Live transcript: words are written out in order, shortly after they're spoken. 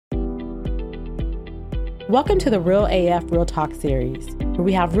Welcome to the Real AF Real Talk series, where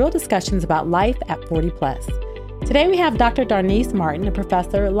we have real discussions about life at 40 plus. Today we have Dr. Darnese Martin, a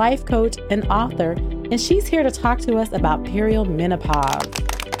professor, life coach, and author, and she's here to talk to us about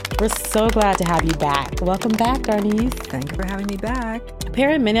perimenopause. We're so glad to have you back. Welcome back, Darnese. Thank you for having me back.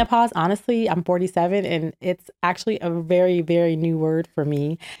 Perimenopause, honestly, I'm 47, and it's actually a very, very new word for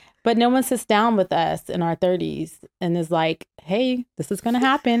me. But no one sits down with us in our 30s and is like, hey, this is going to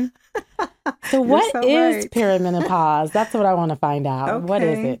happen. So what is perimenopause? That's what I want to find out. Okay. What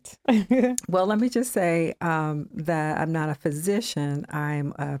is it? Well, let me just say that I'm not a physician.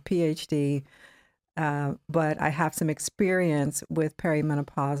 I'm a PhD, but I have some experience with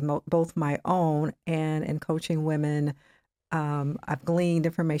perimenopause, both my own and in coaching women. I've gleaned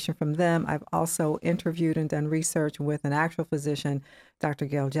information from them. I've also interviewed and done research with an actual physician, Dr.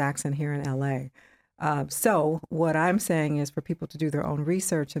 Gail Jackson, here in LA. So what I'm saying is for people to do their own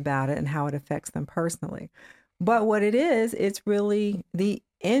research about it and how it affects them personally. But what it is, it's really the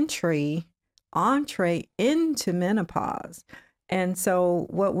entree into menopause. And so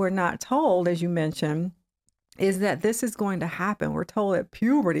what we're not told, as you mentioned, is that this is going to happen. We're told at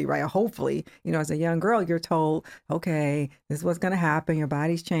puberty, right? Hopefully, as a young girl, you're told, okay, this is what's going to happen. Your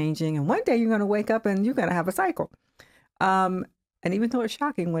body's changing. And one day you're going to wake up and you're going to have a cycle. And even though it's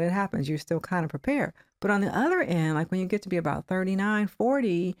shocking when it happens, you're still kind of prepared. But on the other end, like when you get to be about 39,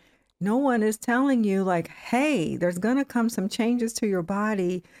 40, no one is telling you like, hey, there's going to come some changes to your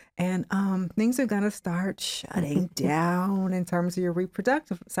body and things are going to start shutting down in terms of your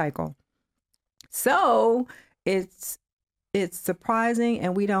reproductive cycle. So it's surprising,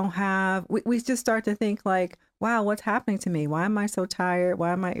 and we just start to think like, wow, what's happening to me? Why am I so tired?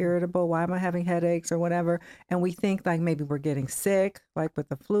 Why am I irritable? Why am I having headaches or whatever? And we think like maybe we're getting sick, like with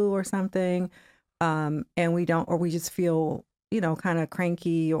the flu or something. And we don't, or we just feel, kind of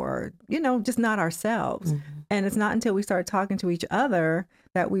cranky or, just not ourselves. Mm-hmm. And it's not until we start talking to each other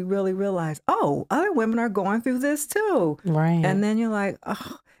that we really realize, oh, other women are going through this too. Right. And then you're like,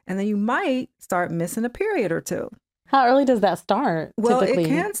 oh, and then you might start missing a period or two. How early does that start? Well, typically? It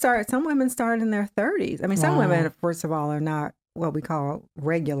can start. Some women start in their 30s. I mean, some women, first of all, are not what we call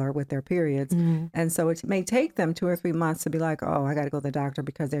regular with their periods. Mm-hmm. And so it may take them 2 or 3 months to be like, oh, I got to go to the doctor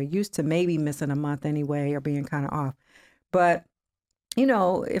because they're used to maybe missing a month anyway or being kind of off. But,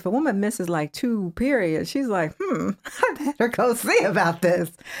 if a woman misses like 2 periods, she's like, I better go see about this.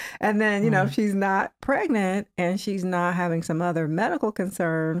 And then, if she's not pregnant and she's not having some other medical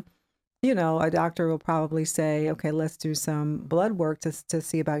concern, a doctor will probably say, okay, let's do some blood work to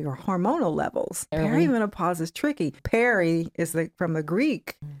see about your hormonal levels. Perimenopause is tricky. Peri is from the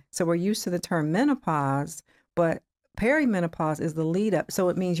Greek. So we're used to the term menopause, but perimenopause is the lead up. So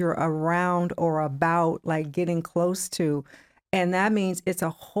it means you're around or about, like getting close to. And that means it's a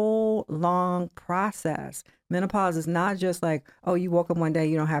whole long process. Menopause is not just like, oh, you woke up one day,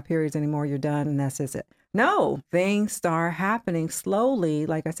 you don't have periods anymore, you're done, and that's it. No, things start happening slowly.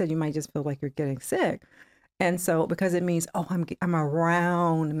 Like I said, you might just feel like you're getting sick. And so, because it means, oh, I'm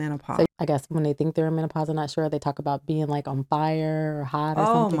around menopause. So I guess when they think they're in menopause, I'm not sure, they talk about being like on fire or hot or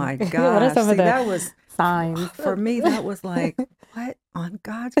something. Oh my gosh. What are some of the that was signs? For me, that was like, what on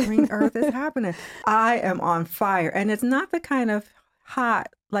God's green earth is happening? I am on fire. And it's not the kind of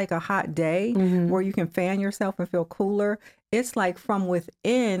hot, like a hot day where you can fan yourself and feel cooler. It's like from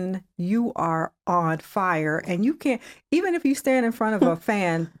within, you are on fire, and you can't, even if you stand in front of a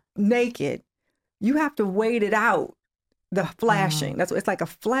fan naked, you have to wait it out. The flashing, it's like a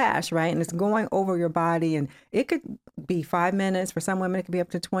flash, right? And it's going over your body, and it could be 5 minutes. For some women, it could be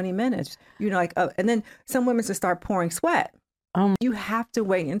up to 20 minutes, and then some women just start pouring sweat. You have to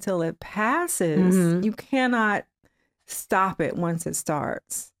wait until it passes. Mm-hmm. You cannot stop it once it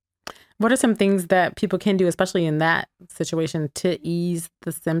starts. What are some things that people can do, especially in that situation, to ease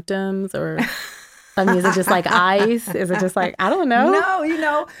the symptoms? Or, I mean, is it just like ice? Is it just like, I don't know? No,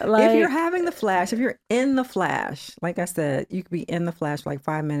 if you're having the flash, if you're in the flash, like I said, you could be in the flash for like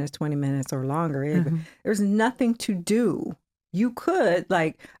 5 minutes, 20 minutes or longer. Mm-hmm. There's nothing to do. You could,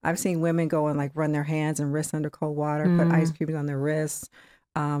 like, I've seen women go and like run their hands and wrists under cold water, put ice cubes on their wrists,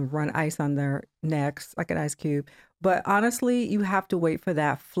 run ice on their necks, like an ice cube. But honestly, you have to wait for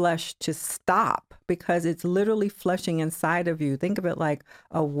that flush to stop because it's literally flushing inside of you. Think of it like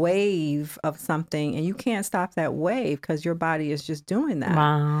a wave of something, and you can't stop that wave because your body is just doing that.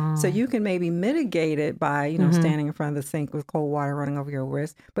 Wow. So you can maybe mitigate it by, standing in front of the sink with cold water running over your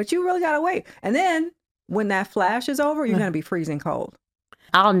wrist, but you really got to wait. And then when that flash is over, you're going to be freezing cold.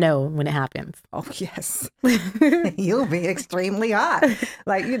 I'll know when it happens. Oh, yes. You'll be extremely hot.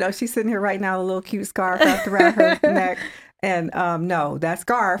 Like, she's sitting here right now, a little cute scarf wrapped around her neck. And no, that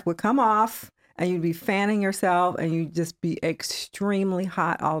scarf would come off and you'd be fanning yourself and you'd just be extremely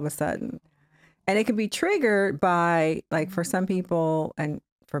hot all of a sudden. And it can be triggered by, like, for some people, and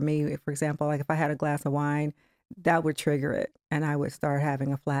for me, for example, like if I had a glass of wine, that would trigger it and I would start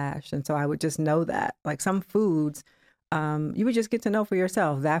having a flash. And so I would just know that, like, some foods, you would just get to know for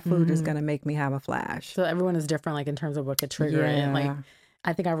yourself that food is going to make me have a flash. So everyone is different, like in terms of what could trigger it. Like,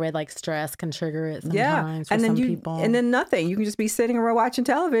 I think I read like stress can trigger it sometimes for some people. And then nothing. You can just be sitting around watching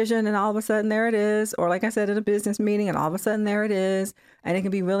television and all of a sudden there it is. Or like I said, at a business meeting and all of a sudden there it is. And it can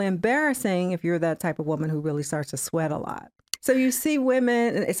be really embarrassing if you're that type of woman who really starts to sweat a lot. So you see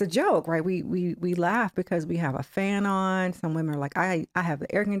women, and it's a joke, right? We laugh because we have a fan on. Some women are like, I have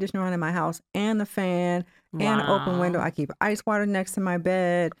the air conditioner on in my house and the fan and an open window. I keep ice water next to my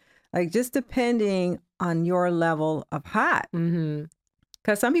bed. Like, just depending on your level of hot.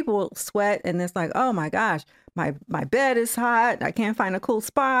 Because some people will sweat and it's like, oh my gosh, my bed is hot. I can't find a cool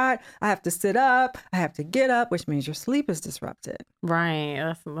spot. I have to sit up. I have to get up, which means your sleep is disrupted.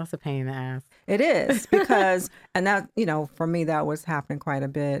 Right. That's a pain in the ass. It is because, and that, for me, that was happening quite a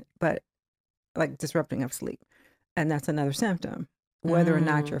bit, but like disrupting of sleep. And that's another symptom. Whether or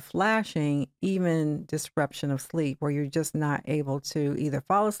not you're flashing, even disruption of sleep, where you're just not able to either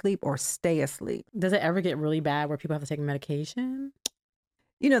fall asleep or stay asleep. Does it ever get really bad where people have to take medication?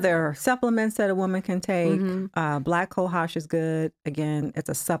 There are supplements that a woman can take. Black cohosh is good. Again, it's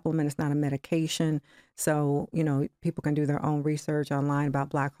a supplement. It's not a medication. So, people can do their own research online about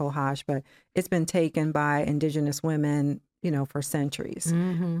black cohosh, but it's been taken by indigenous women, for centuries.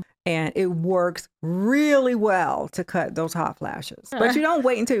 And it works really well to cut those hot flashes. But you don't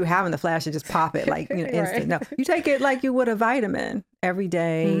wait until you're having the flash to just pop it like, instant. No, you take it like you would a vitamin every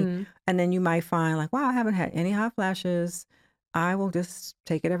day. And then you might find like, wow, I haven't had any hot flashes. I will just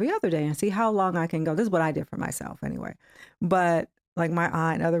take it every other day and see how long I can go. This is what I did for myself anyway. But like my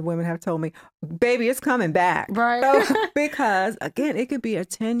aunt and other women have told me, baby, it's coming back. Right. So, because again, it could be a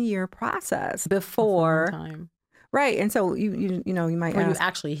 10-year process before. Time. Right. And so you might when ask, you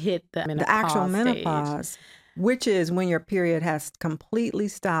actually hit the actual stage. menopause, which is when your period has completely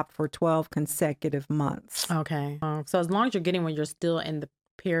stopped for 12 consecutive months. Okay. So as long as you're getting when you're still in the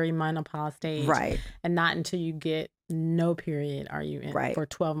perimenopause stage. Right. And not until you get no period are you in for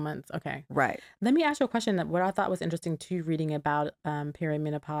 12 months. Okay. Right. Let me ask you a question that what I thought was interesting too, reading about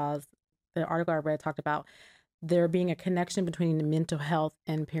perimenopause. The article I read talked about there being a connection between the mental health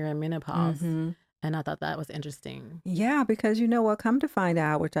and perimenopause. And I thought that was interesting. Yeah, because you know what, come to find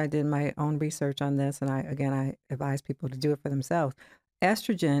out, which I did my own research on this, and I advise people to do it for themselves.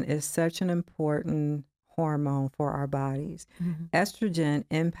 Estrogen is such an important hormone for our bodies. Estrogen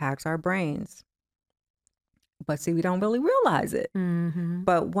impacts our brains. But see, we don't really realize it.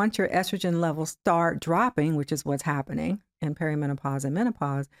 But once your estrogen levels start dropping, which is what's happening in perimenopause and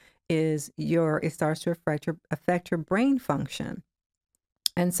menopause, it starts to affect your brain function.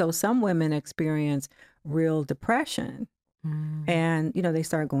 And so some women experience real depression. And, they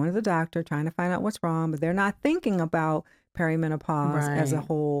start going to the doctor, trying to find out what's wrong, but they're not thinking about perimenopause as a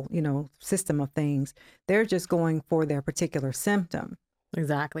whole, system of things. They're just going for their particular symptom.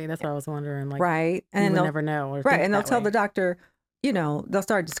 Exactly. That's what I was wondering. Like, right. And they'll never know. And they'll tell the doctor, they'll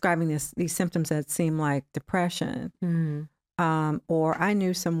start describing these symptoms that seem like depression. Or I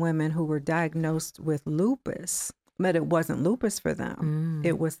knew some women who were diagnosed with lupus, but it wasn't lupus for them.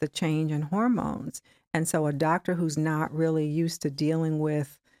 It was the change in hormones. And so a doctor who's not really used to dealing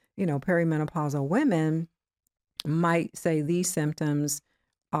with, perimenopausal women might say these symptoms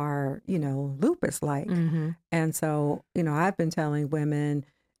are, lupus-like. And so, I've been telling women,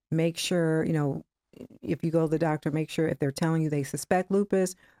 make sure, if you go to the doctor, make sure if they're telling you they suspect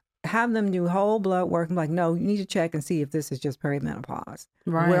lupus, have them do whole blood work. I'm like, no, you need to check and see if this is just perimenopause,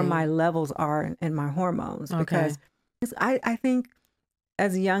 where my levels are in my hormones. Because I think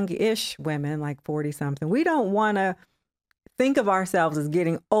as young-ish women, like 40-something, we don't want to think of ourselves as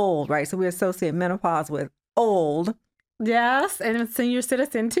getting old, right? So we associate menopause with old. Yes, and a senior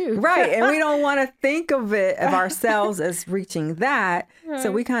citizen too. Right, and we don't want to think of ourselves as reaching that.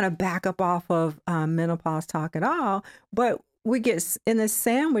 So we kind of back up off of menopause talk at all. But we get in this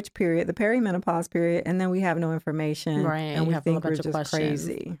sandwich period, the perimenopause period, and then we have no information. Right, and we think we're just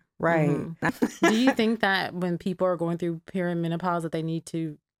crazy. Right. Do you think that when people are going through perimenopause that they need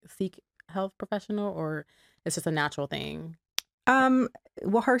to seek a health professional, or it's just a natural thing?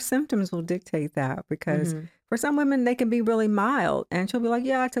 Well, her symptoms will dictate that, because for some women, they can be really mild and she'll be like,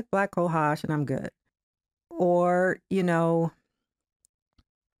 yeah, I took black cohosh and I'm good. Or,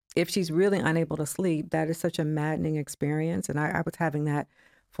 if she's really unable to sleep, that is such a maddening experience. And I was having that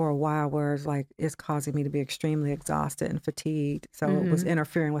for a while where it's causing me to be extremely exhausted and fatigued. So it was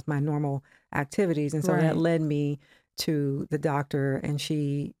interfering with my normal activities. And so that led me to the doctor, and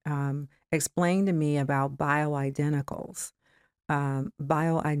she explained to me about bioidenticals.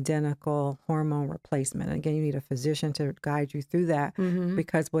 Bioidentical hormone replacement. And again, you need a physician to guide you through that,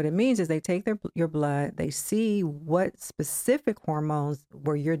 because what it means is they take your blood, they see what specific hormones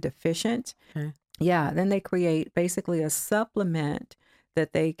where you're deficient. Okay. Yeah, then they create basically a supplement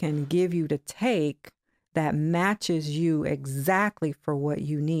that they can give you to take that matches you exactly for what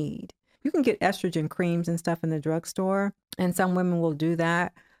you need. You can get estrogen creams and stuff in the drugstore, and some women will do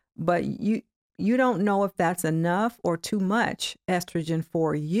that, but you don't know if that's enough or too much estrogen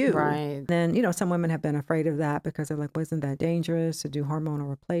for you. Right. Then, some women have been afraid of that because they're like, wasn't that dangerous to do hormonal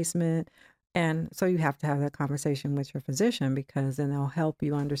replacement? And so you have to have that conversation with your physician, because then they'll help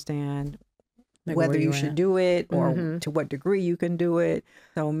you understand whether you should do it or to what degree you can do it.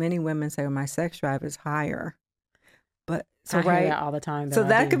 So many women say, well, my sex drive is higher. But so I hear that all the time. So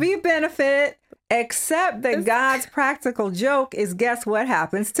that could be a benefit, except that God's practical joke is, guess what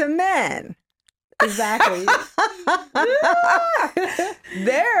happens to men? Exactly.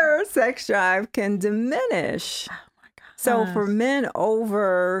 Their sex drive can diminish. Oh my God. So for men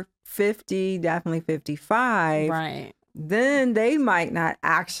over 50, definitely 55, right, then they might not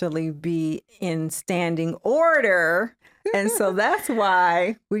actually be in standing order. And so that's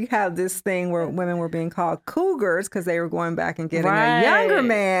why we have this thing where women were being called cougars, because they were going back and getting a younger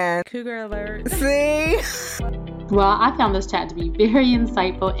man. Cougar alert. See? Well, I found this chat to be very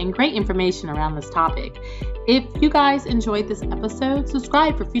insightful and great information around this topic. If you guys enjoyed this episode,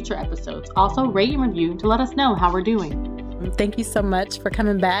 subscribe for future episodes. Also, rate and review to let us know how we're doing. Thank you so much for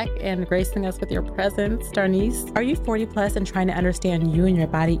coming back and gracing us with your presence, Darnice. Are you 40 plus and trying to understand you and your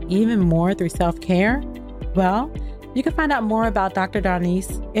body even more through self-care? Well, you can find out more about Dr.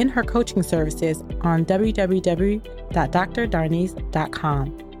 Darnice and her coaching services on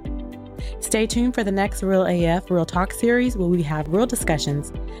www.drdarnice.com. Stay tuned for the next Real AF Real Talk series, where we have real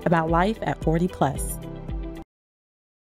discussions about life at 40 plus.